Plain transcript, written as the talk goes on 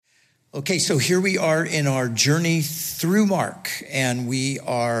Okay, so here we are in our journey through Mark, and we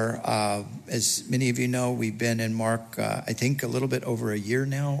are, as many of you know, we've been in Mark, I think a little bit over a year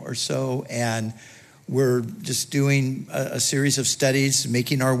now or so, and we're just doing a series of studies,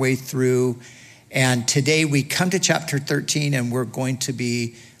 making our way through, and today we come to chapter 13, and we're going to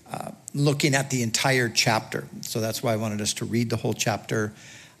be looking at the entire chapter, so that's why I wanted us to read the whole chapter.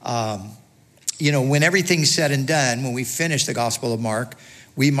 When everything's said and done, when we finish the Gospel of Mark,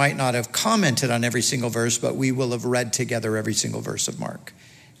 we might not have commented on every single verse, but we will have read together every single verse of Mark.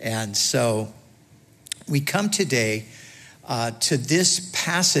 And so we come today to this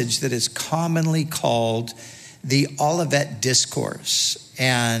passage that is commonly called the Olivet Discourse.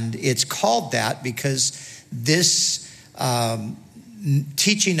 And it's called that because this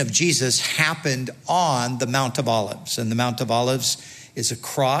teaching of Jesus happened on the Mount of Olives. And the Mount of Olives is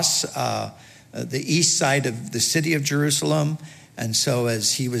across the east side of the city of Jerusalem. And so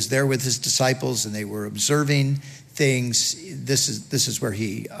as he was there with his disciples and they were observing things, this is where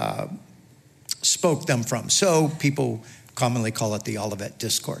he spoke them from. So people commonly call it the Olivet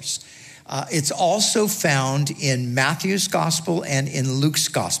Discourse. It's also found in Matthew's gospel and in Luke's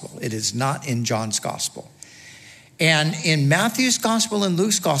gospel. It is not in John's gospel. And in Matthew's gospel and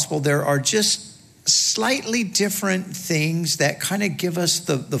Luke's gospel, there are just slightly different things that kind of give us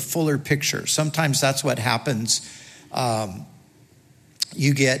the fuller picture. Sometimes that's what happens.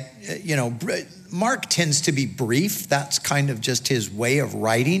 You get, Mark tends to be brief. That's kind of just his way of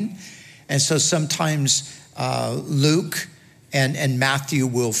writing. And so sometimes Luke and Matthew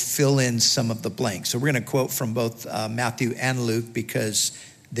will fill in some of the blanks. So we're going to quote from both Matthew and Luke because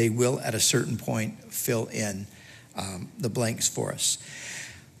they will at a certain point fill in the blanks for us.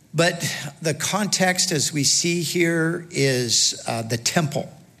 But the context, as we see here, is the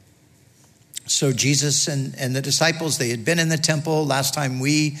temple. So Jesus and the disciples, they had been in the temple. Last time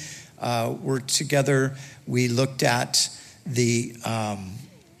we were together, we looked at we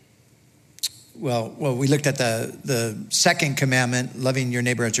looked at the second commandment, loving your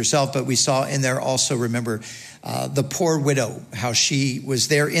neighbor as yourself, but we saw in there also, remember, the poor widow, how she was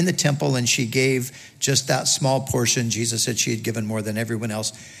there in the temple and she gave just that small portion. Jesus said she had given more than everyone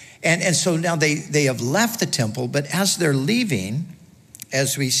else. And so now they have left the temple, but as they're leaving,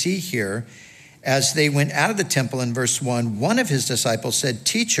 as we see here, as they went out of the temple in verse 1, one of his disciples said,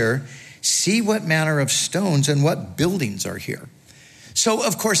 "Teacher, see what manner of stones and what buildings are here." So,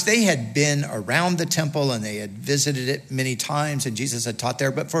 of course, they had been around the temple and they had visited it many times and Jesus had taught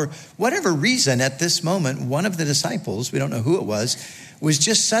there. But for whatever reason, at this moment, one of the disciples, we don't know who it was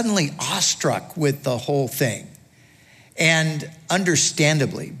just suddenly awestruck with the whole thing. And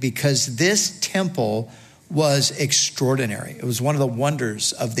understandably, because this temple was extraordinary. It was one of the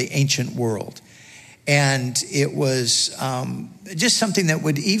wonders of the ancient world. And it was just something that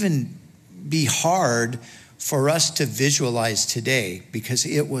would even be hard for us to visualize today because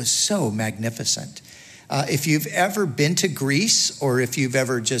it was so magnificent. If you've ever been to Greece or if you've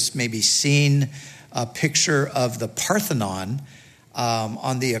ever just maybe seen a picture of the Parthenon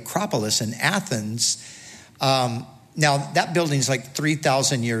on the Acropolis in Athens, now that building is like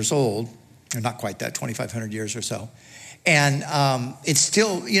 3,000 years old, or not quite that, 2,500 years or so. And it's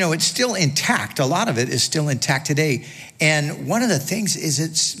still, it's still intact. A lot of it is still intact today. And one of the things is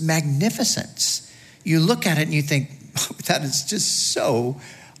its magnificence. You look at it and you think, oh, that is just so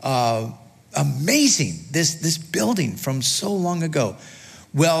amazing, this building from so long ago.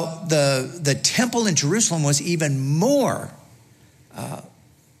 Well, the temple in Jerusalem was even more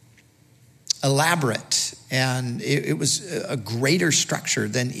elaborate, and it was a greater structure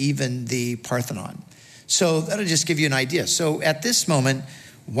than even the Parthenon. So that'll just give you an idea. So at this moment,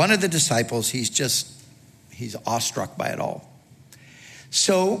 one of the disciples, he's awestruck by it all.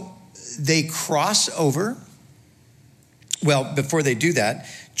 So they cross over. Well, before they do that,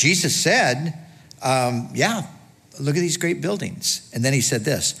 Jesus said, look at these great buildings. And then he said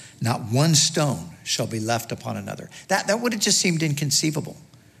this, not one stone shall be left upon another. That would have just seemed inconceivable.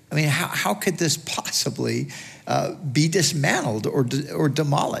 I mean, how could this possibly be dismantled or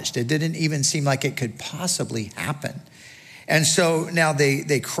demolished? It didn't even seem like it could possibly happen. And so now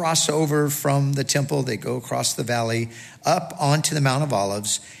they cross over from the temple. They go across the valley up onto the Mount of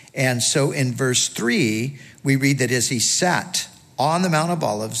Olives. And so in verse 3, we read that as he sat on the Mount of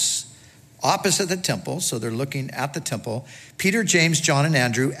Olives opposite the temple, so they're looking at the temple, Peter, James, John, and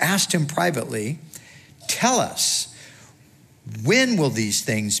Andrew asked him privately, "Tell us, when will these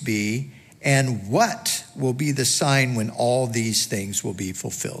things be, and what will be the sign when all these things will be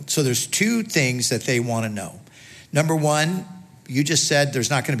fulfilled?" So there's two things that they want to know. Number one, you just said there's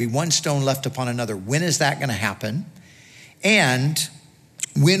not going to be one stone left upon another. When is that going to happen? And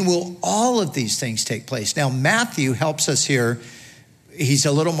When will all of these things take place? Now, Matthew helps us here. He's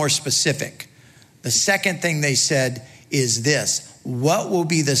a little more specific. The second thing they said is this: what will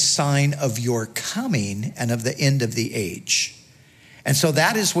be the sign of your coming and of the end of the age? And so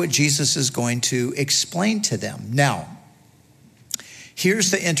that is what Jesus is going to explain to them. Now,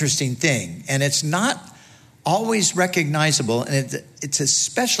 here's the interesting thing, and it's not always recognizable, and it's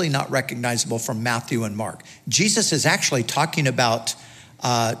especially not recognizable from Matthew and Mark. Jesus is actually talking about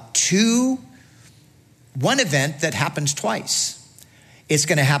one event that happens twice. It's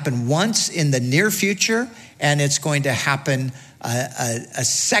going to happen once in the near future, and it's going to happen a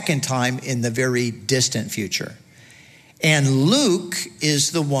second time in the very distant future. And Luke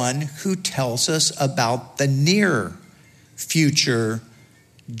is the one who tells us about the near future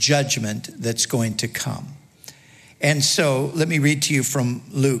judgment that's going to come. And so let me read to you from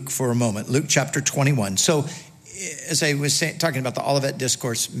Luke for a moment. Luke chapter 21. So as I was talking about the Olivet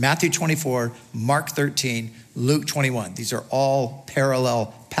Discourse, Matthew 24, Mark 13, Luke 21. These are all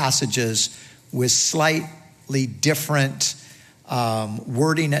parallel passages with slightly different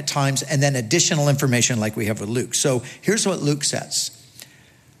wording at times, and then additional information like we have with Luke. So here's what Luke says.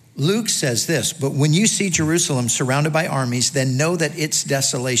 Luke says this: but when you see Jerusalem surrounded by armies, then know that its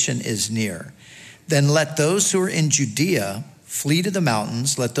desolation is near. Then let those who are in Judea flee to the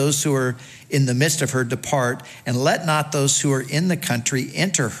mountains. Let those who are in the midst of her depart, and let not those who are in the country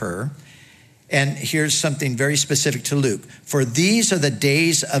enter her. And here's something very specific to Luke. For these are the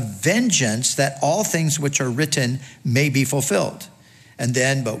days of vengeance, that all things which are written may be fulfilled. And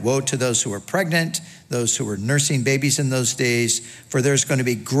then, but woe to those who are pregnant, those who are nursing babies in those days, for there's going to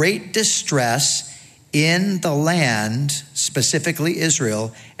be great distress in the land, specifically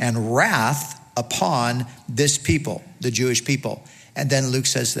Israel, and wrath upon this people, the Jewish people. And then Luke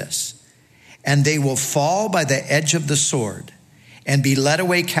says this: and they will fall by the edge of the sword and be led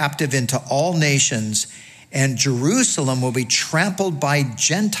away captive into all nations, and Jerusalem will be trampled by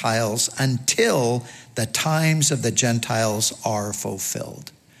Gentiles until the times of the Gentiles are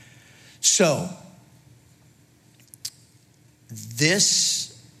fulfilled. So,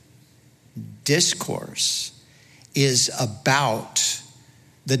 this discourse is about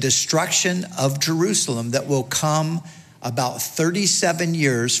the destruction of Jerusalem that will come about 37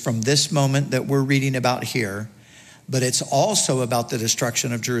 years from this moment that we're reading about here. But it's also about the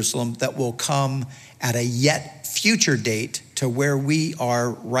destruction of Jerusalem that will come at a yet future date to where we are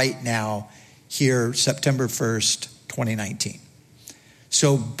right now here, September 1st, 2019.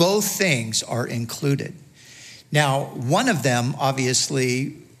 So both things are included. Now, one of them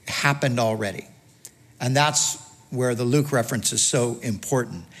obviously happened already. And that's where the Luke reference is so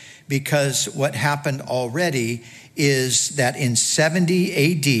important, because what happened already is that in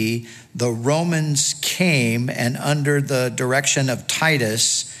 70 AD, the Romans came, and under the direction of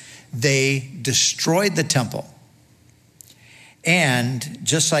Titus, they destroyed the temple. And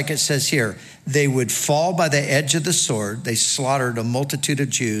just like it says here, they would fall by the edge of the sword. They slaughtered a multitude of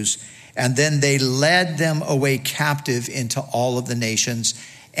Jews, and then they led them away captive into all of the nations,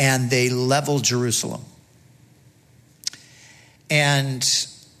 and they leveled Jerusalem. And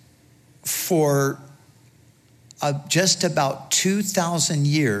for just about 2,000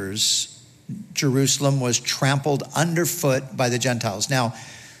 years, Jerusalem was trampled underfoot by the Gentiles. Now,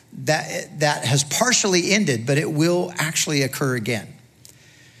 that has partially ended, but it will actually occur again.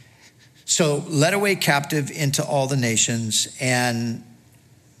 So, led away captive into all the nations, and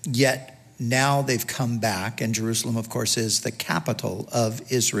yet now they've come back, and Jerusalem, of course, is the capital of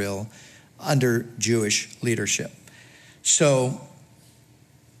Israel under Jewish leadership. So,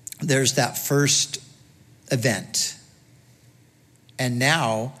 there's that first event. And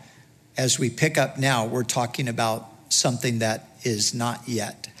now, as we pick up now, we're talking about something that is not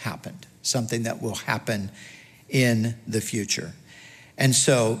yet happened, something that will happen in the future. And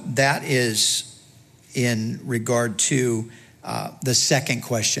so that is in regard to the second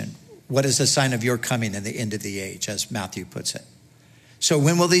question. What is the sign of your coming and the end of the age, as Matthew puts it? So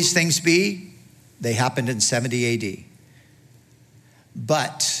when will these things be? They happened in 70 AD.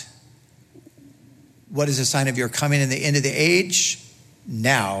 But what is the sign of your coming and the end of the age?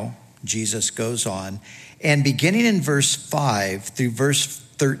 Now, Jesus goes on. And beginning in verse 5 through verse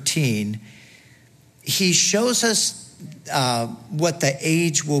 13, he shows us what the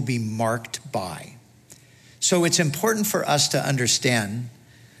age will be marked by. So it's important for us to understand,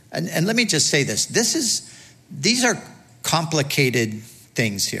 and let me just say this. These are complicated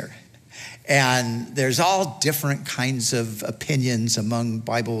things here. And there's all different kinds of opinions among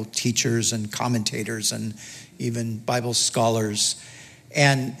Bible teachers and commentators and even Bible scholars.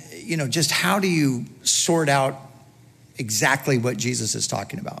 And, just how do you sort out exactly what Jesus is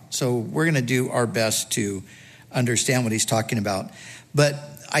talking about. So we're going to do our best to understand what he's talking about. But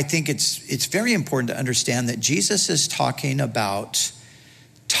I think it's very important to understand that Jesus is talking about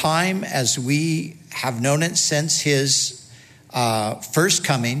time as we have known it since his first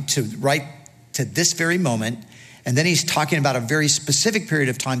coming to right to this very moment. And then he's talking about a very specific period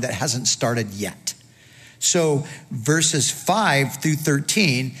of time that hasn't started yet. So verses 5 through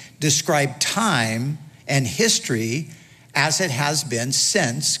 13 describe time and history as it has been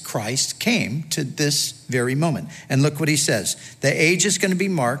since Christ came to this very moment. And look what he says. The age is going to be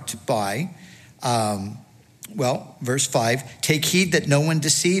marked by, verse 5, take heed that no one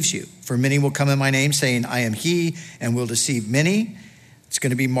deceives you. For many will come in my name saying, I am he, and will deceive many. It's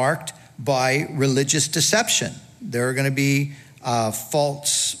going to be marked by religious deception. There are going to be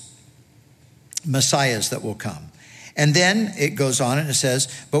false messiahs that will come. And then it goes on and it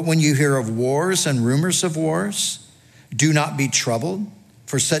says, but when you hear of wars and rumors of wars, do not be troubled,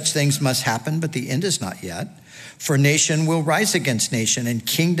 for such things must happen, but the end is not yet. For nation will rise against nation and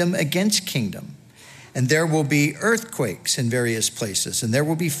kingdom against kingdom. And there will be earthquakes in various places, and there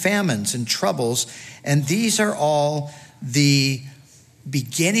will be famines and troubles. And these are all the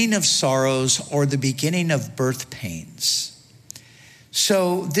beginning of sorrows or the beginning of birth pains.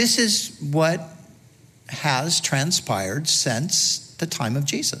 So this is what has transpired since the time of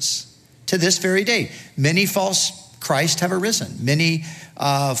Jesus to this very day. Many false Christ have arisen. Many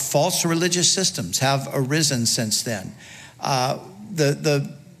false religious systems have arisen since then.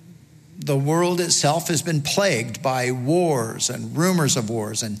 The world itself has been plagued by wars and rumors of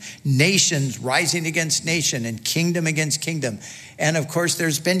wars and nations rising against nation and kingdom against kingdom. And of course,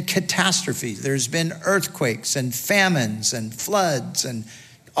 there's been catastrophes. There's been earthquakes and famines and floods and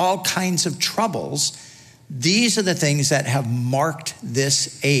all kinds of troubles. These are the things that have marked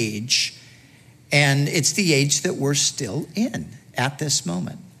this age. And it's the age that we're still in at this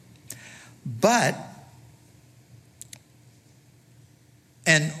moment. But,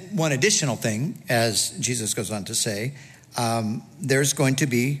 and one additional thing, as Jesus goes on to say, there's going to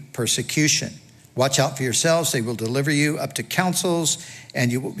be persecution. Watch out for yourselves. They will deliver you up to councils,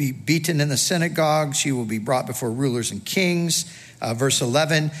 and you will be beaten in the synagogues. You will be brought before rulers and kings. Verse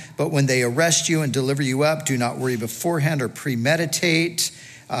 11, but when they arrest you and deliver you up, do not worry beforehand or premeditate.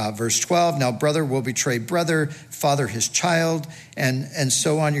 Verse 12, now brother will betray brother, father his child, and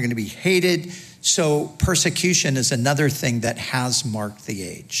so on. You're going to be hated. So persecution is another thing that has marked the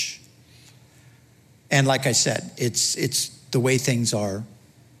age. And like I said, it's the way things are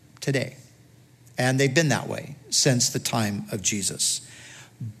today. And they've been that way since the time of Jesus.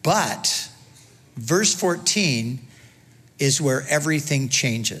 But verse 14 is where everything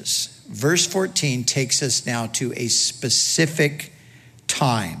changes. Verse 14 takes us now to a specific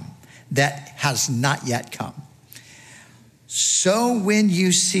time that has not yet come. So when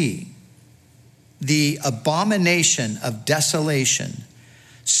you see the abomination of desolation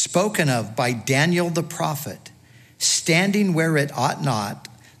spoken of by Daniel the prophet, standing where it ought not,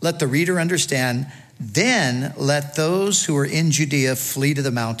 let the reader understand, then let those who are in Judea flee to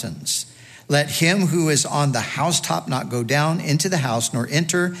the mountains. Let him who is on the housetop not go down into the house, nor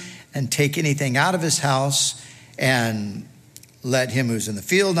enter and take anything out of his house, and let him who's in the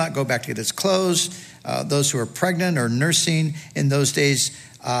field not go back to get his clothes. Those who are pregnant or nursing in those days,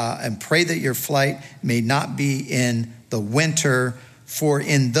 and pray that your flight may not be in the winter. For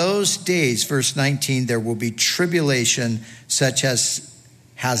in those days, verse 19, there will be tribulation such as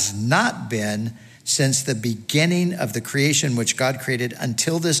has not been since the beginning of the creation which God created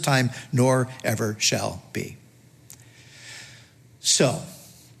until this time, nor ever shall be. So,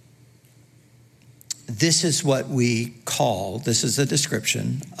 this is what we call, this is a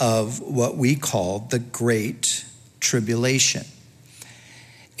description of what we call the Great Tribulation.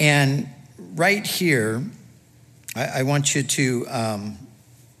 And right here, I want you to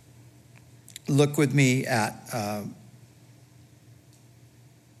look with me at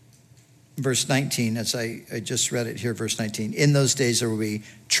verse 19, as I just read it here, verse 19. In those days there will be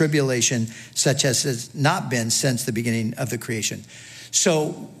tribulation such as has not been since the beginning of the creation.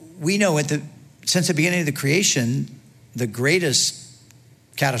 So we know since the beginning of the creation, the greatest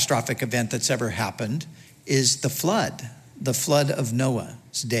catastrophic event that's ever happened is the flood of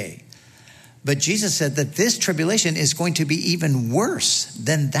Noah's day. But Jesus said that this tribulation is going to be even worse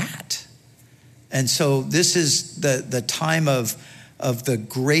than that. And so this is the time of the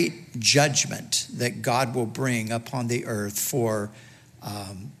great judgment that God will bring upon the earth for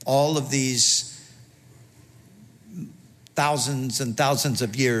all of these thousands and thousands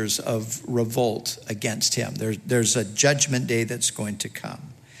of years of revolt against him. There's a judgment day that's going to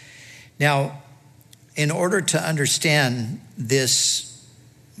come. Now, in order to understand this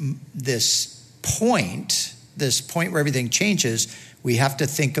point where everything changes, we have to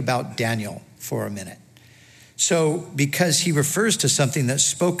think about Daniel for a minute. So, because he refers to something that's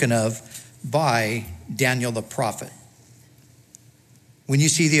spoken of by Daniel the prophet. When you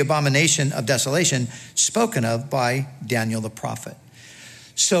see the abomination of desolation spoken of by Daniel the prophet.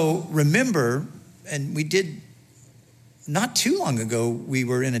 So remember, and we did not too long ago, we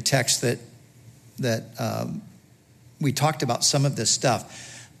were in a text that we talked about some of this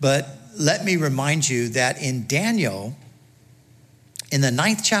stuff. But let me remind you that in Daniel, in the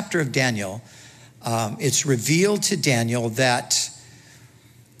 9th chapter of Daniel, it's revealed to Daniel that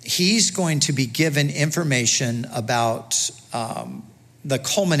he's going to be given information about the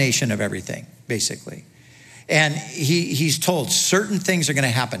culmination of everything, basically. And he's told certain things are going to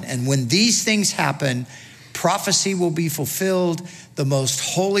happen. And when these things happen, prophecy will be fulfilled. The most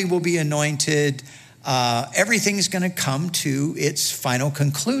holy will be anointed. Everything's going to come to its final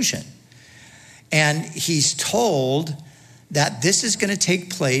conclusion. And he's told that this is going to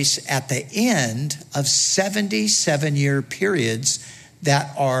take place at the end of 77-year periods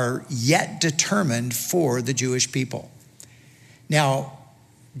that are yet determined for the Jewish people. Now,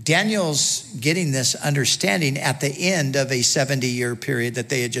 Daniel's getting this understanding at the end of a 70-year period that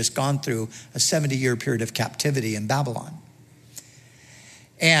they had just gone through, a 70-year period of captivity in Babylon.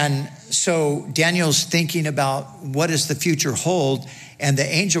 And so Daniel's thinking about what does the future hold, and the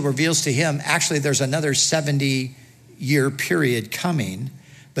angel reveals to him, actually, there's another 70-year period coming,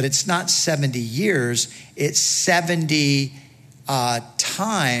 but it's not 70 years, it's 70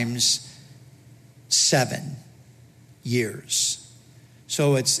 times 7 years.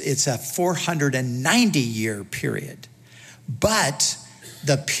 So it's a 490-year period. But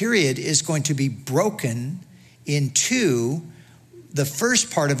the period is going to be broken into, the first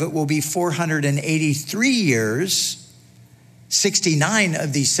part of it will be 483 years, 69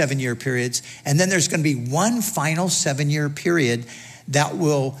 of these 7-year periods. And then there's going to be one final 7-year period that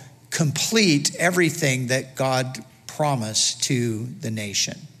will complete everything that God promised to the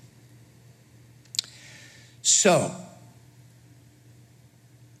nation. So,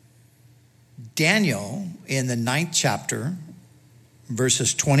 Daniel, in the 9th chapter,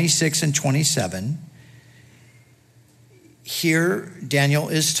 verses 26 and 27, here Daniel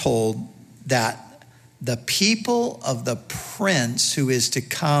is told that the people of the prince who is to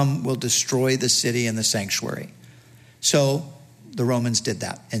come will destroy the city and the sanctuary. So the Romans did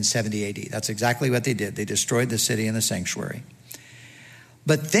that in 70 AD. That's exactly what they did. They destroyed the city and the sanctuary.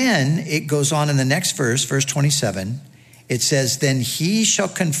 But then it goes on in the next verse, verse 27, it says, then he shall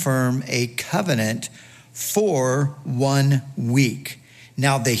confirm a covenant for 1 week.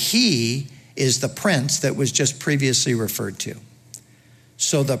 Now the he is the prince that was just previously referred to.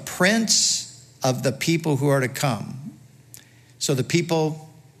 So the prince of the people who are to come. So the people,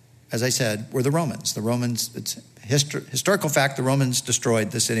 as I said, were the Romans. The Romans, it's historical fact, the Romans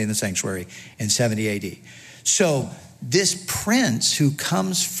destroyed the city and the sanctuary in 70 AD. So this prince who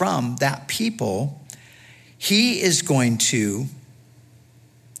comes from that people, he is going to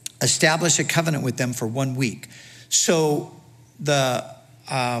establish a covenant with them for 1 week. So the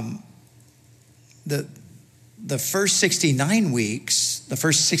first 69 weeks, the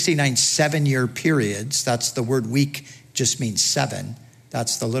first 69 7-year periods, that's the word week just means 7.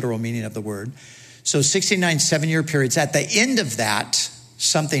 That's the literal meaning of the word. So 69 7-year periods, at the end of that,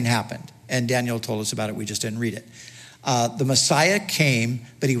 something happened. And Daniel told us about it, we just didn't read it. The Messiah came,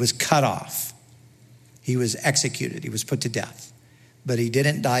 but he was cut off. He was executed. He was put to death. But he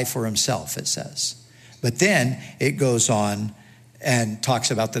didn't die for himself, it says. But then it goes on and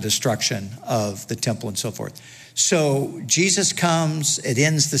talks about the destruction of the temple and so forth. So Jesus comes. It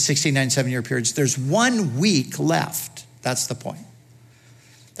ends the 69 7-year periods. There's 1 week left. That's the point.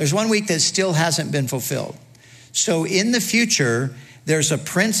 There's 1 week that still hasn't been fulfilled. So in the future, there's a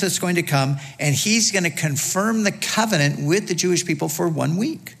prince that's going to come, and he's going to confirm the covenant with the Jewish people for 1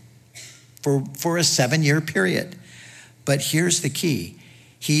 week. For a 7-year period. But here's the key.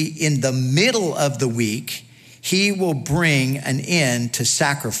 In the middle of the week, he will bring an end to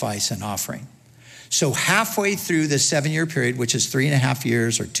sacrifice and offering. So halfway through the 7-year period, which is 3.5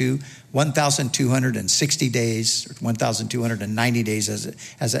 years or 1,260 days, or 1,290 days as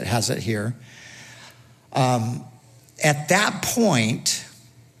it has it here. At that point,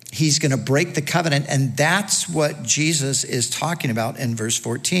 he's going to break the covenant, and that's what Jesus is talking about in verse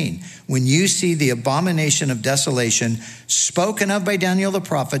 14. When you see the abomination of desolation spoken of by Daniel the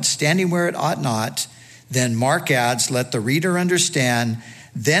prophet standing where it ought not, then Mark adds, let the reader understand,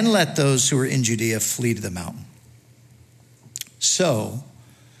 then let those who are in Judea flee to the mountain. So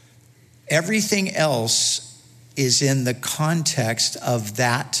Everything else is in the context of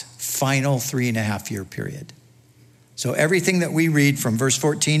that final 3.5-year period. So everything that we read from verse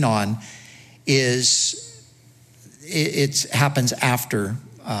 14 on it happens after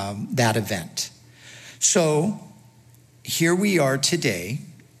that event. So here we are today,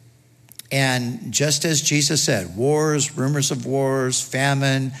 and just as Jesus said, wars, rumors of wars,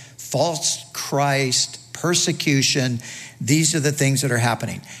 famine, false Christ, persecution, these are the things that are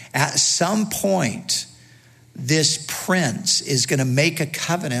happening. At some point, this prince is going to make a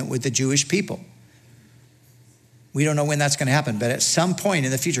covenant with the Jewish people. We don't know when that's going to happen, but at some point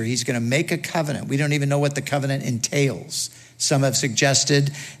in the future, he's going to make a covenant. We don't even know what the covenant entails. Some have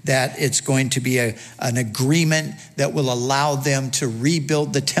suggested that it's going to be an agreement that will allow them to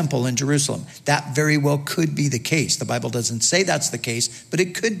rebuild the temple in Jerusalem. That very well could be the case. The Bible doesn't say that's the case, but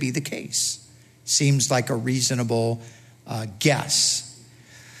it could be the case. Seems like a reasonable guess.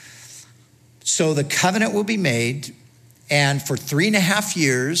 So the covenant will be made, and for 3.5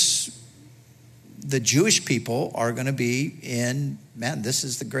 years, the Jewish people are going to be in,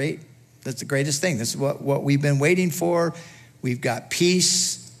 that's the greatest thing. This is what we've been waiting for. We've got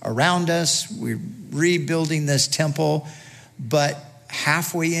peace around us. We're rebuilding this temple. But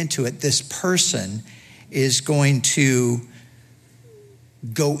halfway into it, this person is going to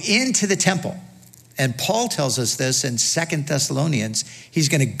go into the temple. And Paul tells us this in 2 Thessalonians. He's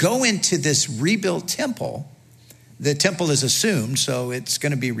going to go into this rebuilt temple. The temple is assumed, so it's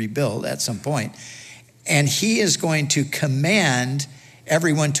going to be rebuilt at some point. And he is going to command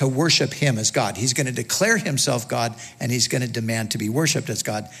everyone to worship him as God. He's going to declare himself God, and he's going to demand to be worshiped as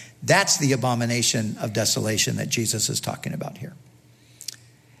God. That's the abomination of desolation that Jesus is talking about here.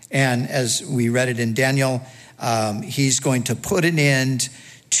 And as we read it in Daniel, he's going to put an end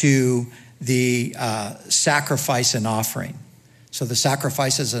to the sacrifice and offering. So the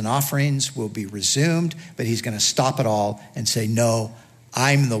sacrifices and offerings will be resumed, but he's going to stop it all and say, no,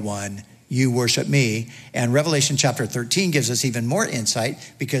 I'm the one. You worship me. And Revelation chapter 13 gives us even more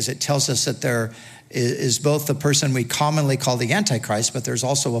insight, because it tells us that there is both the person we commonly call the Antichrist, but there's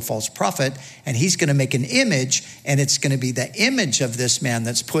also a false prophet, and he's going to make an image, and it's going to be the image of this man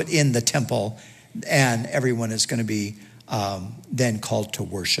that's put in the temple, and everyone is going to be then called to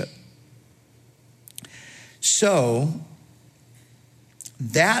worship. So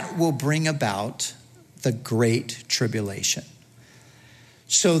that will bring about the Great Tribulation.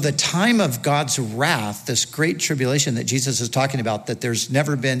 So the time of God's wrath, this great tribulation that Jesus is talking about, that there's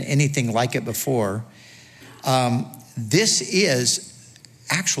never been anything like it before, this is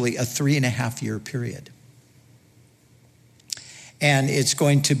actually a 3.5-year period. And it's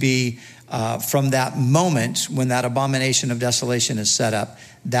going to be from that moment when that abomination of desolation is set up,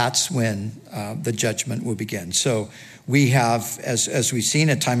 that's when the judgment will begin. So we have, as we've seen,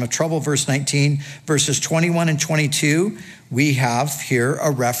 a time of trouble, verse 19, verses 21 and 22, we have here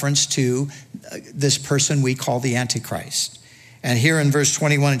a reference to this person we call the Antichrist. And here in verse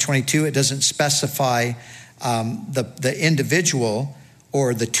 21 and 22, it doesn't specify the individual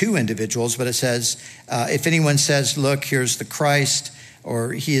or the two individuals, but it says, if anyone says, look, here's the Christ,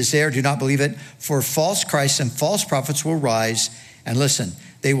 or he is there, do not believe it. For false Christs and false prophets will rise, and listen,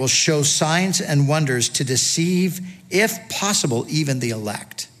 they will show signs and wonders to deceive, if possible, even the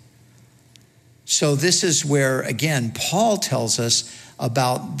elect. So this is where, again, Paul tells us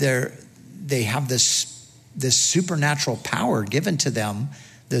about they have this supernatural power given to them,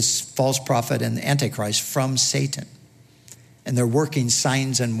 this false prophet and the Antichrist, from Satan. And they're working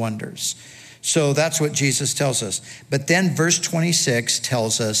signs and wonders. So that's what Jesus tells us. But then verse 26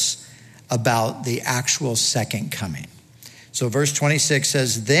 tells us about the actual second coming. So verse 26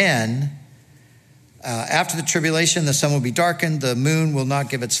 says, then after the tribulation, the sun will be darkened, the moon will not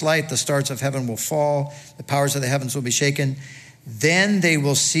give its light, the stars of heaven will fall, the powers of the heavens will be shaken. Then they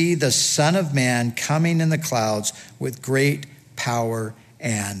will see the Son of Man coming in the clouds with great power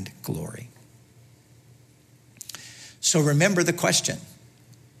and glory. So remember the question.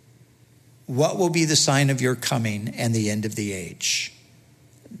 What will be the sign of your coming and the end of the age?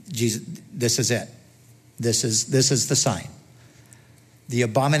 Jesus, this is it. This is the sign. The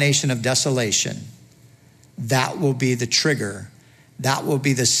abomination of desolation, that will be the trigger. That will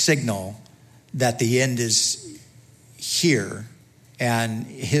be the signal that the end is here and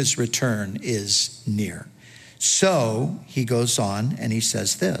his return is near. So he goes on and he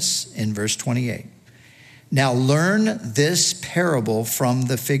says this in verse 28. Now learn this parable from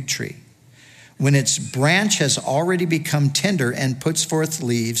the fig tree. When its branch has already become tender and puts forth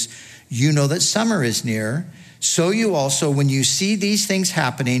leaves, you know that summer is near. So you also, when you see these things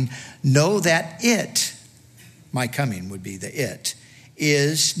happening, know that it, my coming would be the it,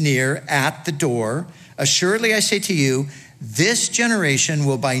 is near at the door. Assuredly, I say to you, this generation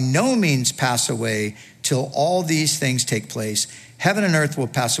will by no means pass away till all these things take place. Heaven and earth will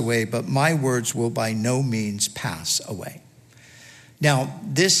pass away, but my words will by no means pass away. Now,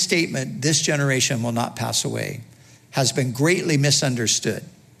 this statement, this generation will not pass away, has been greatly misunderstood.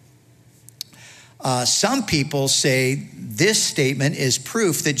 Some people say this statement is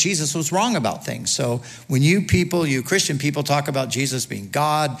proof that Jesus was wrong about things. So when you Christian people talk about Jesus being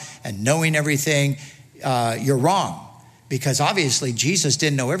God and knowing everything, you're wrong. Because obviously Jesus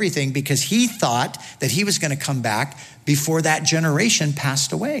didn't know everything because he thought that he was going to come back before that generation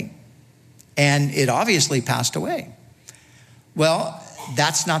passed away. And it obviously passed away. Well,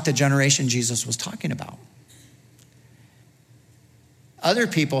 that's not the generation Jesus was talking about. Other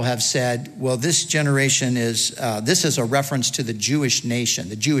people have said, well, this generation this is a reference to the Jewish nation,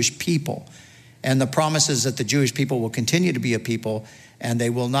 the Jewish people, and the promises that the Jewish people will continue to be a people and they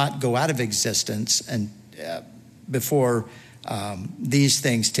will not go out of existence and before these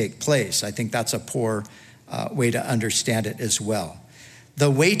things take place. I think that's a poor way to understand it as well.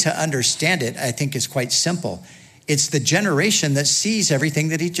 The way to understand it, I think, is quite simple. It's the generation that sees everything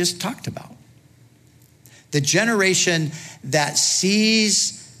that he just talked about. The generation that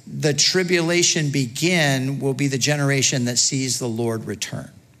sees the tribulation begin will be the generation that sees the Lord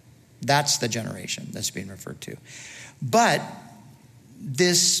return. That's the generation that's being referred to. But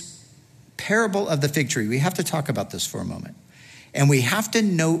this parable of the fig tree, we have to talk about this for a moment. And we have to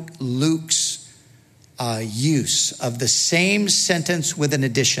note Luke's use of the same sentence with an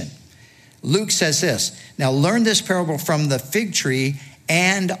addition. Luke says this, now learn this parable from the fig tree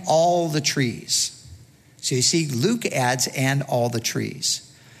and all the trees. So you see, Luke adds, and all the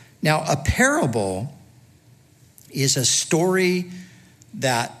trees. Now, a parable is a story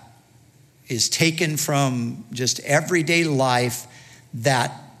that is taken from just everyday life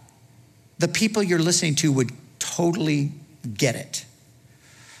that the people you're listening to would totally get it.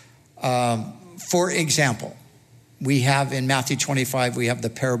 For example, we have in Matthew 25, we have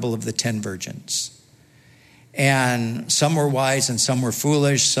the parable of the 10 virgins. And some were wise and some were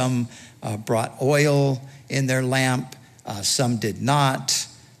foolish. Some brought oil in their lamp. Some did not.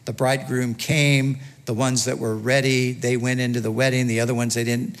 The bridegroom came. The ones that were ready, they went into the wedding. The other ones, they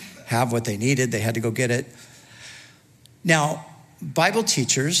didn't have what they needed. They had to go get it. Now, Bible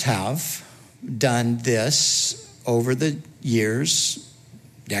teachers have done this over the years,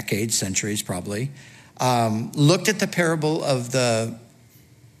 decades, centuries probably. Looked at the parable of the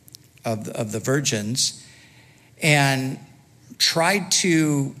virgins and tried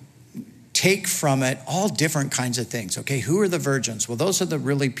to take from it all different kinds of things. Okay, who are the virgins? Well, those are the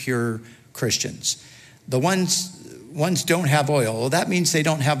really pure Christians. The ones don't have oil. Well, that means they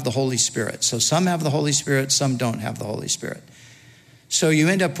don't have the Holy Spirit. So some have the Holy Spirit, some don't have the Holy Spirit. So you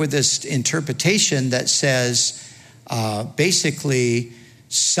end up with this interpretation that says, basically,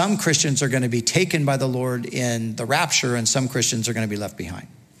 some Christians are going to be taken by the Lord in the rapture and some Christians are going to be left behind.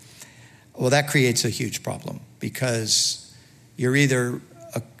 Well, that creates a huge problem because you're either,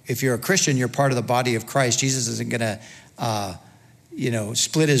 if you're a Christian, you're part of the body of Christ. Jesus isn't going to,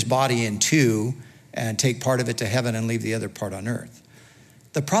 split his body in two and take part of it to heaven and leave the other part on earth.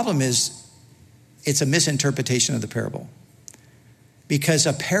 The problem is it's a misinterpretation of the parable because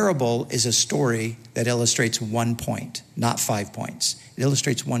a parable is a story that illustrates 1 point, not 5 points. It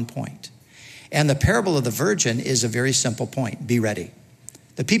illustrates 1 point. And the parable of the virgin is a very simple point. Be ready.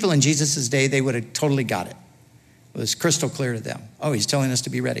 The people in Jesus' day, they would have totally got it. It was crystal clear to them. Oh, he's telling us to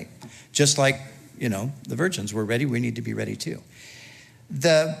be ready. Just like, the virgins were ready, we need to be ready too.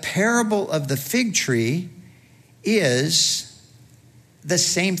 The parable of the fig tree is the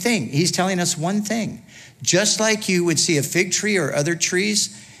same thing. He's telling us one thing. Just like you would see a fig tree or other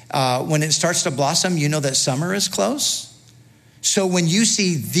trees, when it starts to blossom, you know that summer is close. So when you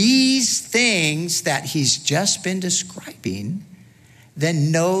see these things that he's just been describing,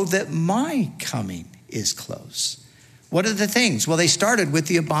 then know that my coming is close. What are the things? Well, they started with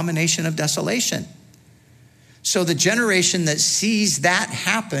the abomination of desolation. So the generation that sees that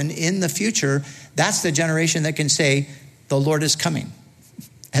happen in the future, that's the generation that can say, the Lord is coming.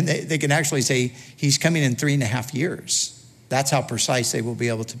 And they can actually say, he's coming in 3.5 years. That's how precise they will be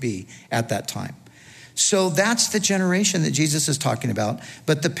able to be at that time. So that's the generation that Jesus is talking about.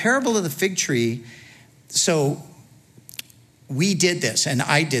 But the parable of the fig tree, so we did this, and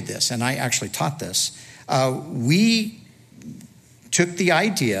I did this, and I actually taught this. We took the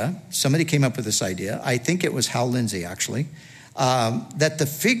idea, somebody came up with this idea, I think it was Hal Lindsey actually, that the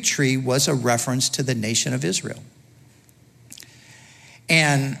fig tree was a reference to the nation of Israel.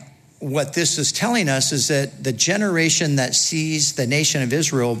 And what this is telling us is that the generation that sees the nation of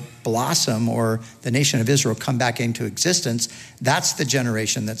Israel blossom, or the nation of Israel come back into existence, that's the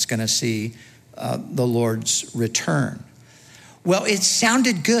generation that's going to see the Lord's return. Well, it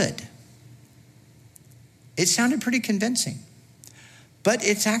sounded good. It sounded pretty convincing, but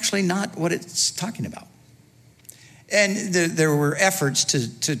it's actually not what it's talking about. And there were efforts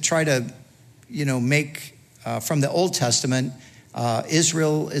to try to, make from the Old Testament,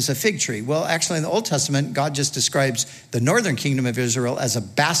 Israel is a fig tree. Well, actually, in the Old Testament, God just describes the northern kingdom of Israel as a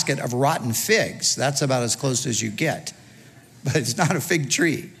basket of rotten figs. That's about as close as you get. But it's not a fig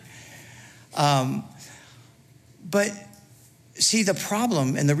tree. But see, the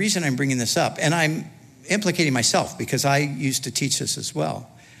problem, and the reason I'm bringing this up, and I'm implicating myself because I used to teach this as well.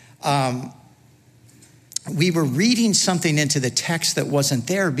 We were reading something into the text that wasn't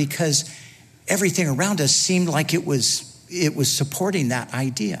there because everything around us seemed like it was supporting that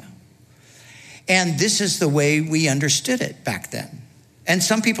idea. And this is the way we understood it back then. And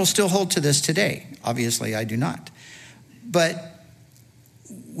some people still hold to this today. Obviously, I do not. But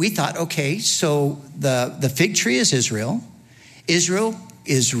we thought, okay, so the fig tree is Israel. Israel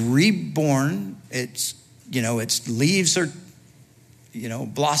is reborn. Its leaves are,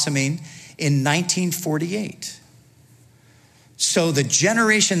 blossoming in 1948. So the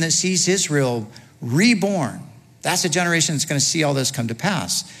generation that sees Israel reborn, that's a generation that's going to see all this come to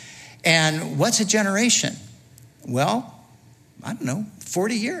pass. And what's a generation? Well, I don't know,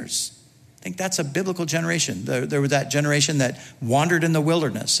 40 years. I think that's a biblical generation. There was that generation that wandered in the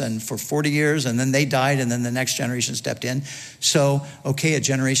wilderness and for 40 years, and then they died, and then the next generation stepped in. So, okay, a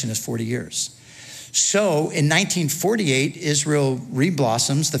generation is 40 years. So in 1948, Israel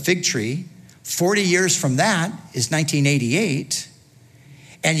reblossoms, the fig tree. 40 years from that is 1988.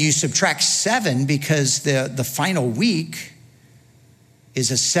 And you subtract 7 because the final week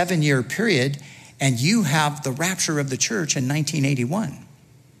is a 7-year period, and you have the rapture of the church in 1981.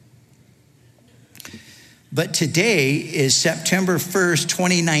 But today is September 1st,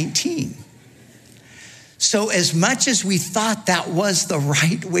 2019. So as much as we thought that was the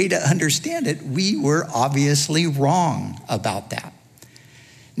right way to understand it, we were obviously wrong about that.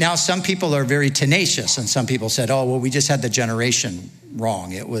 Now, some people are very tenacious, and some people said, oh, well, we just had the generation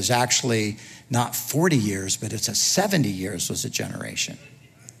wrong. It was actually not 40 years, but it's 70 years was a generation.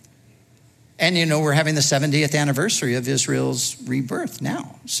 And, we're having the 70th anniversary of Israel's rebirth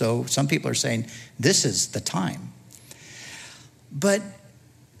now. So some people are saying this is the time. But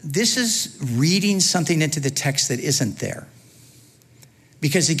this is reading something into the text that isn't there.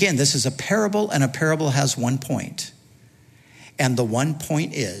 Because, again, this is a parable, and a parable has one point. And the one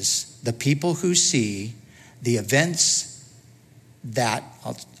point is the people who see the events that,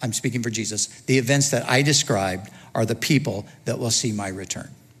 I'm speaking for Jesus, the events that I described are the people that will see my return.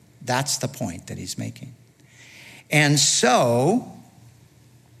 That's the point that he's making. And so,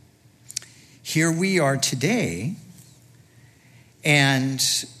 here we are today, and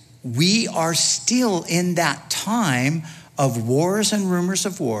we are still in that time of wars and rumors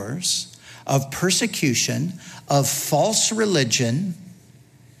of wars, of persecution, of false religion,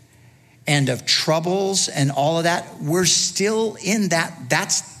 and of troubles and all of that. We're still in that.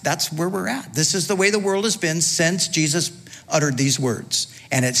 That's where we're at. This is the way the world has been since Jesus uttered these words.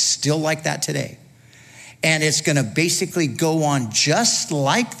 And it's still like that today. And it's going to basically go on just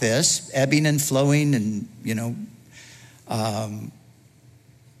like this, ebbing and flowing and,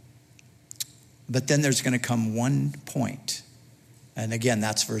 but then there's going to come one point. And again,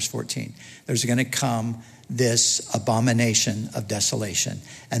 that's verse 14. There's going to come this abomination of desolation.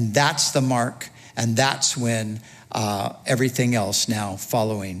 And that's the mark. And that's when everything else now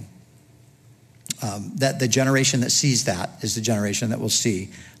following, that the generation that sees that is the generation that will see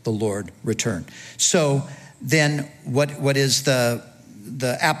the Lord return. So then what is the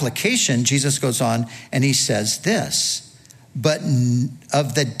application? Jesus goes on and he says this, but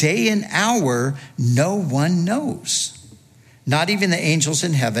of the day and hour, no one knows. Not even the angels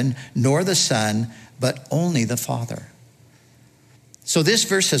in heaven, nor the Son, but only the Father. So this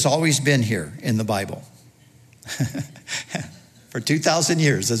verse has always been here in the Bible. For 2,000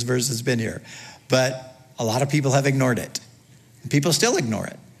 years, this verse has been here. But a lot of people have ignored it. People still ignore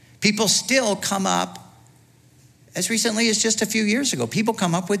it. People still come up, as recently as just a few years ago, people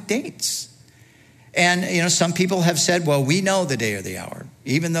come up with dates. And, some people have said, well, we know the day or the hour.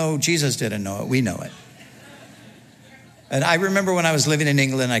 Even though Jesus didn't know it, we know it. And I remember when I was living in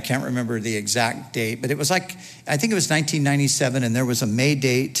England, I can't remember the exact date, but it was I think it was 1997, and there was a May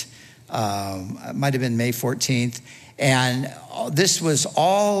date. It might have been May 14th. And this was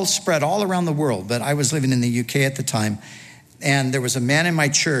all spread all around the world, but I was living in the UK at the time. And there was a man in my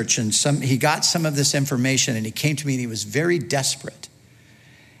church, and he got some of this information, and he came to me, and he was very desperate.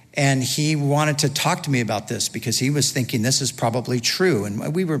 And he wanted to talk to me about this because he was thinking this is probably true.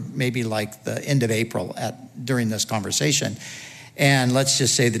 And we were maybe like the end of April during this conversation. And let's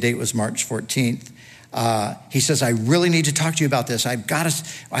just say the date was March 14th. He says, I really need to talk to you about this. I've got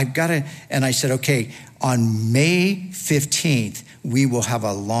to. And I said, okay, on May 15th, we will have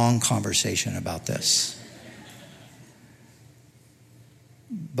a long conversation about this.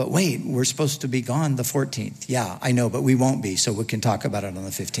 But wait, we're supposed to be gone the 14th. Yeah, I know, but we won't be, so we can talk about it on the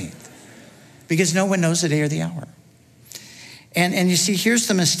 15th. Because no one knows the day or the hour. And you see, here's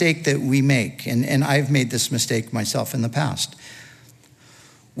the mistake that we make, and I've made this mistake myself in the past.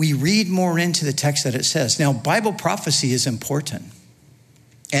 We read more into the text that it says. Now, Bible prophecy is important,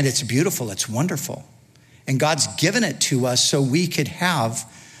 and it's beautiful, it's wonderful. And God's given it to us so we could have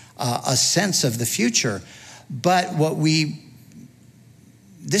a sense of the future. But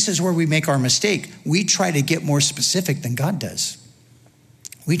this is where we make our mistake. We try to get more specific than God does.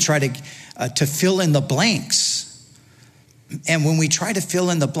 We try to fill in the blanks. And when we try to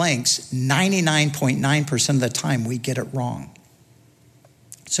fill in the blanks, 99.9% of the time we get it wrong.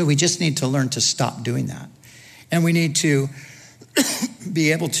 So we just need to learn to stop doing that. And we need to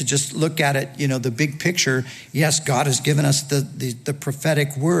be able to just look at it, the big picture. Yes, God has given us the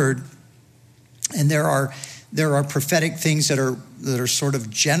prophetic word. And there are prophetic things that are sort of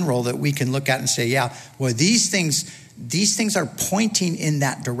general that we can look at and say, yeah, well, these things are pointing in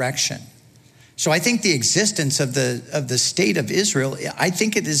that direction. So I think the existence of the state of Israel, I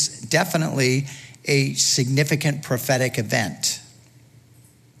think it is definitely a significant prophetic event.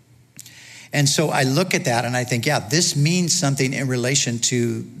 And so I look at that and I think, yeah, this means something in relation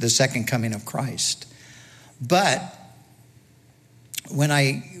to the second coming of Christ. But when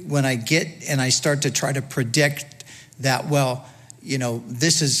I get and I start to try to predict that, well,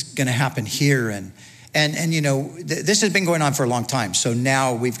 this is going to happen here, and this has been going on for a long time. So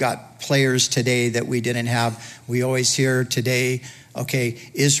now we've got players today that we didn't have. We always hear today, okay,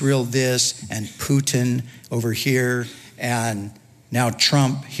 Israel this and Putin over here, and now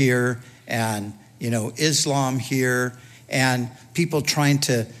Trump here, and Islam here, and people trying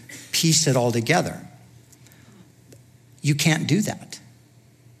to piece it all together. You can't do that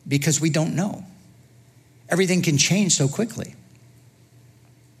because we don't know. Everything can change so quickly.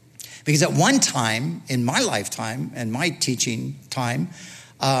 Because at one time in my lifetime and my teaching time,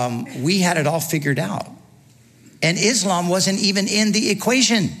 we had it all figured out. And Islam wasn't even in the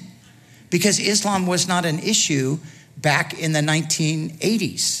equation because Islam was not an issue back in the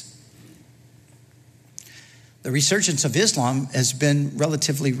 1980s. The resurgence of Islam has been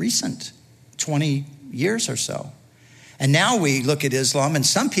relatively recent, 20 years or so. And now we look at Islam, and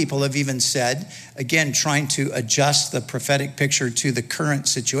some people have even said, again, trying to adjust the prophetic picture to the current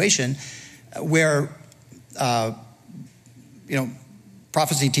situation, where,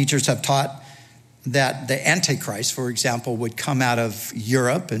 prophecy teachers have taught that the Antichrist, for example, would come out of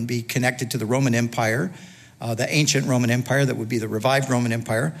Europe and be connected to the Roman Empire, the ancient Roman Empire that would be the revived Roman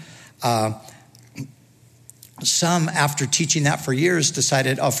Empire. Some, after teaching that for years,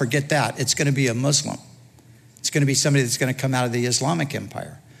 decided, oh, forget that. It's going to be a Muslim. It's going to be somebody that's going to come out of the Islamic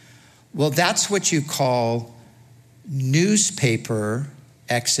Empire. Well, that's what you call newspaper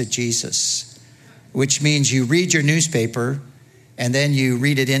exegesis, which means you read your newspaper and then you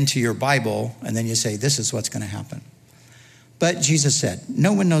read it into your Bible and then you say, this is what's going to happen. But Jesus said,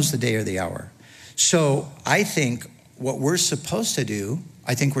 no one knows the day or the hour. So I think what we're supposed to do,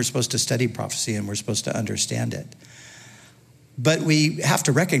 I think we're supposed to study prophecy and we're supposed to understand it. But we have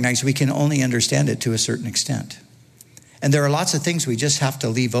to recognize we can only understand it to a certain extent. And there are lots of things we just have to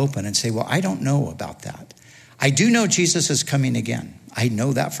leave open and say, well, I don't know about that. I do know Jesus is coming again. I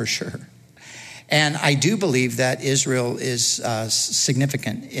know that for sure. And I do believe that Israel is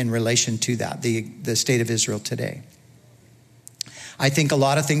significant in relation to that, the state of Israel today. I think a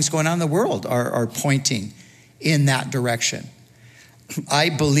lot of things going on in the world are pointing in that direction. I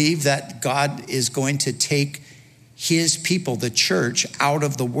believe that God is going to take his people, the church, out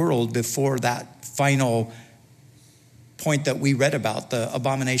of the world before that final point that we read about, the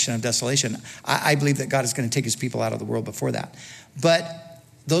abomination of desolation. I believe that God is going to take his people out of the world before that. But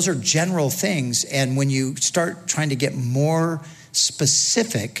those are general things. And when you start trying to get more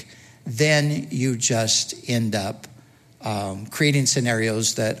specific, then you just end up creating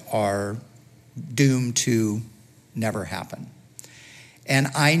scenarios that are doomed to never happen. And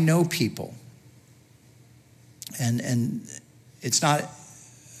I know people, and it's not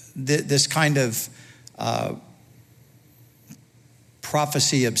this kind of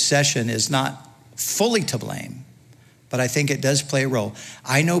prophecy obsession is not fully to blame, but I think it does play a role.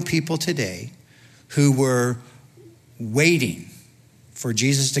 I know people today who were waiting for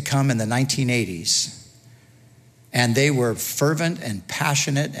Jesus to come in the 1980s, and they were fervent and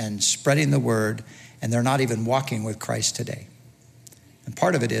passionate and spreading the word, and they're not even walking with Christ today. And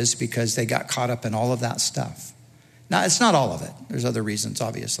part of it is because they got caught up in all of that stuff. Now, it's not all of it. There's other reasons,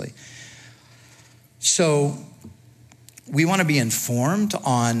 obviously. So we want to be informed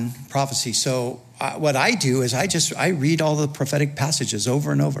on prophecy. So what I do is I read all the prophetic passages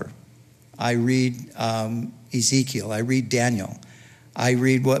over and over. I read Ezekiel. I read Daniel. I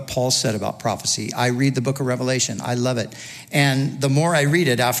read what Paul said about prophecy. I read the book of Revelation. I love it. And the more I read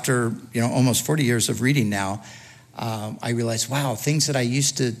it after, almost 40 years of reading now, I realize, wow, things that I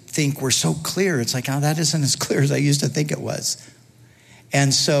used to think were so clear. It's like, oh, that isn't as clear as I used to think it was.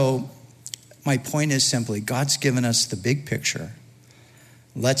 And so my point is simply, God's given us the big picture.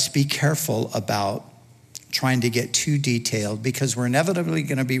 Let's be careful about trying to get too detailed because we're inevitably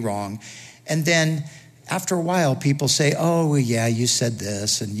going to be wrong. And then after a while, people say, oh, yeah, you said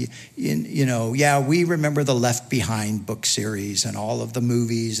this. And, yeah, we remember the Left Behind book series and all of the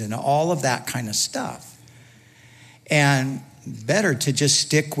movies and all of that kind of stuff. And better to just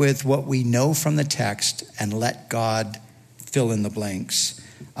stick with what we know from the text and let God fill in the blanks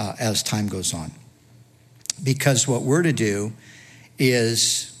as time goes on. Because what we're to do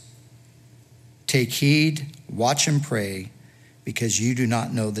is take heed, watch and pray, because you do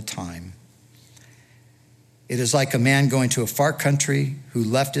not know the time. It is like a man going to a far country who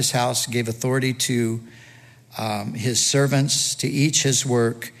left his house, gave authority to his servants to each his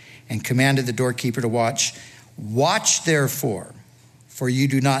work, and commanded the doorkeeper to watch. Watch, therefore, for you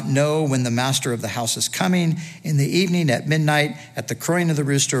do not know when the master of the house is coming, in the evening, at midnight, at the crowing of the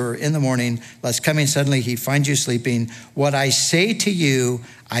rooster, or in the morning, lest coming suddenly he find you sleeping. What I say to you,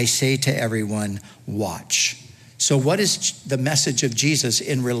 I say to everyone, watch. So what is the message of Jesus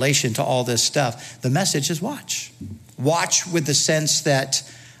in relation to all this stuff? The message is watch. Watch with the sense that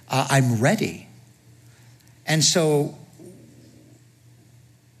I'm ready. And so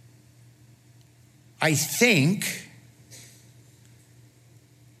I think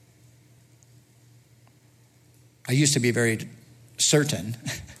I used to be very certain.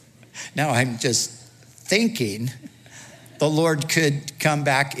 Now I'm just thinking the Lord could come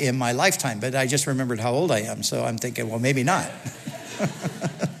back in my lifetime, but I just remembered how old I am, so I'm thinking, well, maybe not.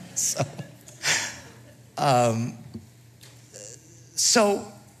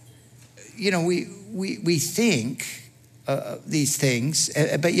 We think these things,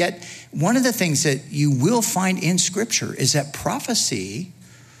 but yet one of the things that you will find in Scripture is that prophecy,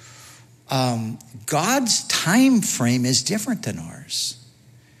 God's time frame is different than ours.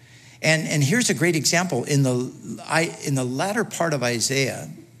 And here's a great example. In the latter part of Isaiah,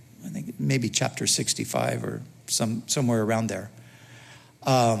 I think maybe chapter 65 or somewhere around there,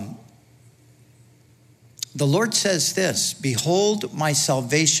 the Lord says this, behold, my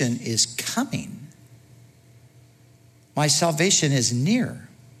salvation is coming. My salvation is near.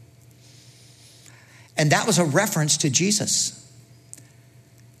 And that was a reference to Jesus.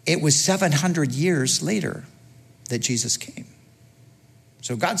 It was 700 years later that Jesus came.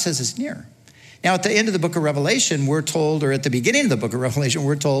 So God says it's near. Now, at the end of the book of Revelation, we're told, or at the beginning of the book of Revelation,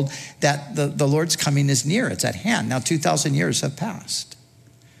 we're told that the Lord's coming is near. It's at hand. Now, 2,000 years have passed.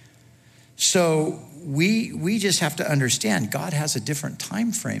 So we just have to understand God has a different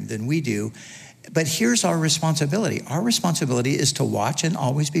time frame than we do. But here's our responsibility. Our responsibility is to watch and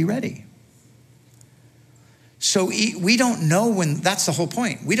always be ready. So we don't know when, that's the whole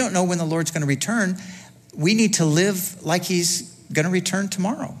point. We don't know when the Lord's going to return. We need to live like he's going to return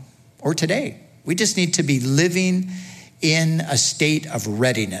tomorrow or today. We just need to be living in a state of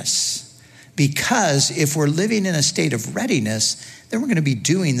readiness. Because if we're living in a state of readiness, then we're going to be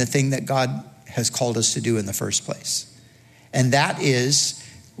doing the thing that God has called us to do in the first place. And that is,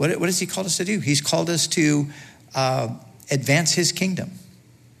 what has he called us to do? He's called us to advance his kingdom.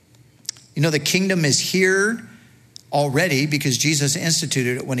 The kingdom is here already because Jesus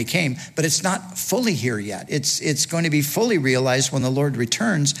instituted it when he came, but it's not fully here yet. It's going to be fully realized when the Lord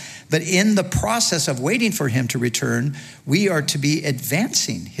returns. But in the process of waiting for him to return, we are to be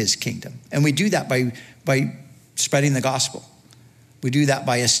advancing his kingdom. And we do that by spreading the gospel. We do that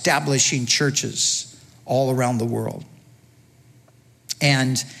by establishing churches all around the world.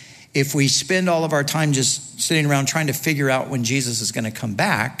 And if we spend all of our time just sitting around trying to figure out when Jesus is going to come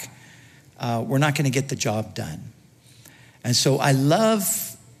back, we're not going to get the job done. And so I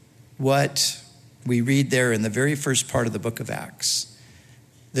love what we read there in the very first part of the book of Acts.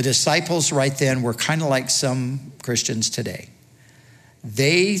 The disciples right then were kind of like some Christians today.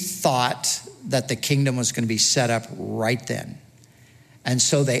 They thought that the kingdom was going to be set up right then. And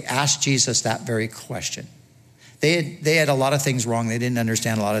so they asked Jesus that very question. They had a lot of things wrong. They didn't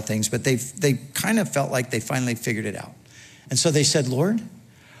understand a lot of things, but they kind of felt like they finally figured it out. And so they said, Lord,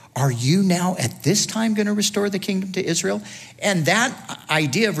 are you now at this time going to restore the kingdom to Israel? And that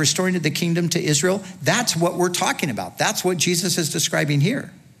idea of restoring the kingdom to Israel, that's what we're talking about. That's what Jesus is describing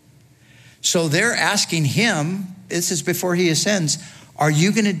here. So they're asking him, this is before he ascends,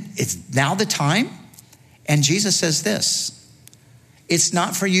 it's now the time? And Jesus says this, it's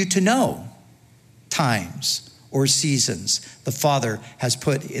not for you to know times or seasons the Father has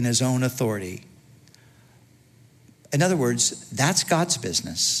put in his own authority. In other words, that's God's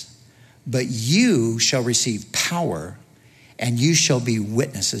business. But you shall receive power, and you shall be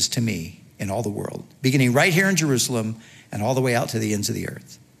witnesses to me in all the world, beginning right here in Jerusalem and all the way out to the ends of the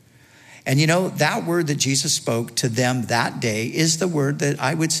earth. And you know, that word that Jesus spoke to them that day is the word that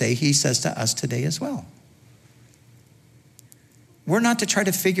I would say he says to us today as well. We're not to try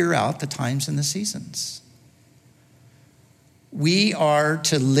to figure out the times and the seasons. We are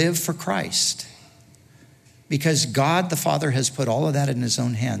to live for Christ because God the Father has put all of that in his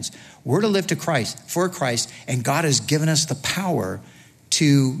own hands. We're to live to Christ, for Christ, and God has given us the power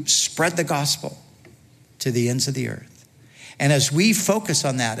to spread the gospel to the ends of the earth. And as we focus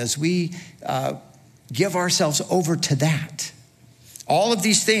on that, as we give ourselves over to that, all of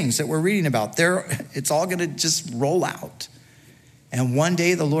these things that we're reading about, it's all going to just roll out. And one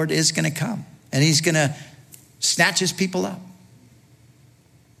day the Lord is going to come, and he's going to snatch his people up.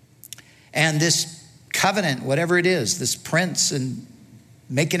 And this covenant, whatever it is, this prince and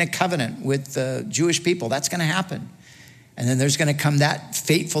making a covenant with the Jewish people, that's going to happen. And then there's going to come that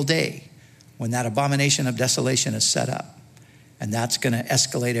fateful day when that abomination of desolation is set up. And that's going to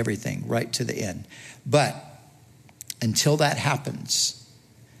escalate everything right to the end. But until that happens,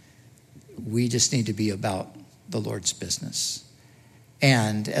 we just need to be about the Lord's business.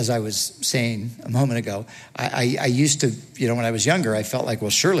 And as I was saying a moment ago, I used to, when I was younger, I felt like,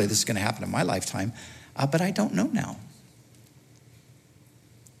 well, surely this is going to happen in my lifetime. But I don't know now.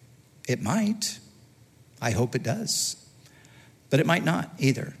 It might. I hope it does. But it might not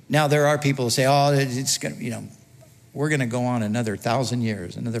either. Now, there are people who say, oh, it's going to, we're going to go on another 1,000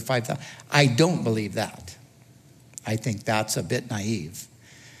 years, another 5,000. I don't believe that. I think that's a bit naive.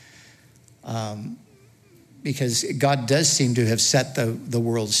 Because God does seem to have set the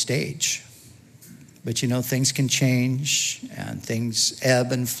world stage. But things can change and things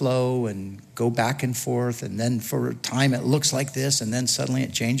ebb and flow and go back and forth. And then for a time it looks like this and then suddenly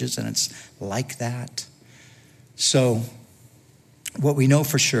it changes and it's like that. So what we know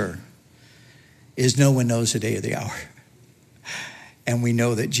for sure is no one knows the day or the hour. And we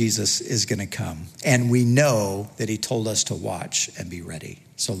know that Jesus is going to come. And we know that he told us to watch and be ready.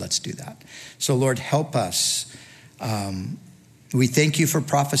 So let's do that. So Lord, help us. We thank you for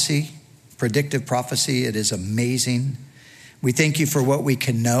prophecy, predictive prophecy. It is amazing. We thank you for what we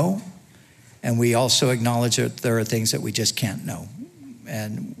can know. And we also acknowledge that there are things that we just can't know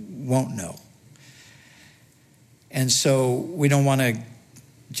and won't know. And so we don't want to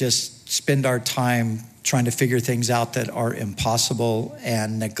just spend our time trying to figure things out that are impossible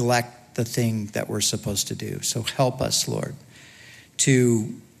and neglect the thing that we're supposed to do. So help us, Lord,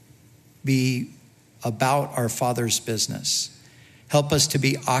 to be about our Father's business. Help us to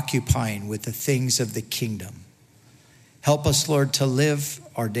be occupying with the things of the kingdom. Help us, Lord, to live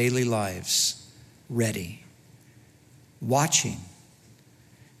our daily lives ready, watching,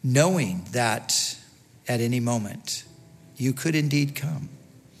 knowing that at any moment you could indeed come.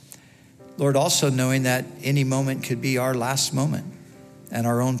 Lord, also knowing that any moment could be our last moment and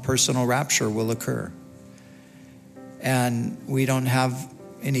our own personal rapture will occur. And we don't have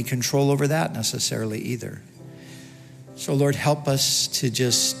any control over that necessarily either. So Lord, help us to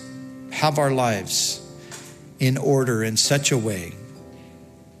just have our lives in order in such a way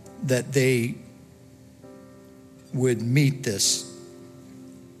that they would meet this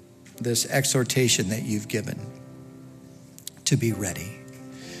exhortation that you've given to be ready.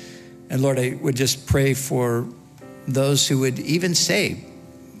 And Lord, I would just pray for those who would even say,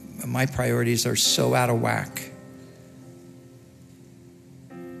 my priorities are so out of whack.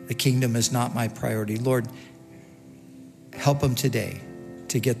 The kingdom is not my priority. Lord, help them today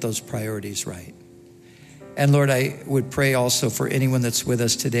to get those priorities right. And Lord, I would pray also for anyone that's with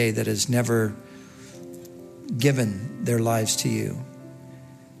us today that has never given their lives to you.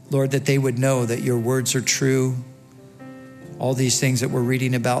 Lord, that they would know that your words are true. All these things that we're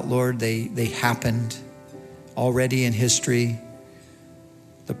reading about, Lord, they happened already in history.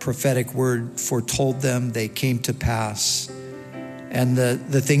 The prophetic word foretold them. They came to pass. And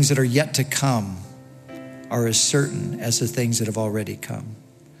the things that are yet to come are as certain as the things that have already come.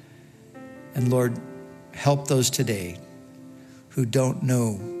 And Lord, help those today who don't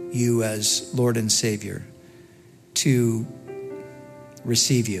know you as Lord and Savior to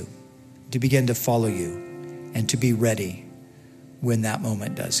receive you, to begin to follow you, and to be ready when that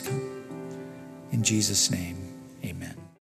moment does come. In Jesus' name.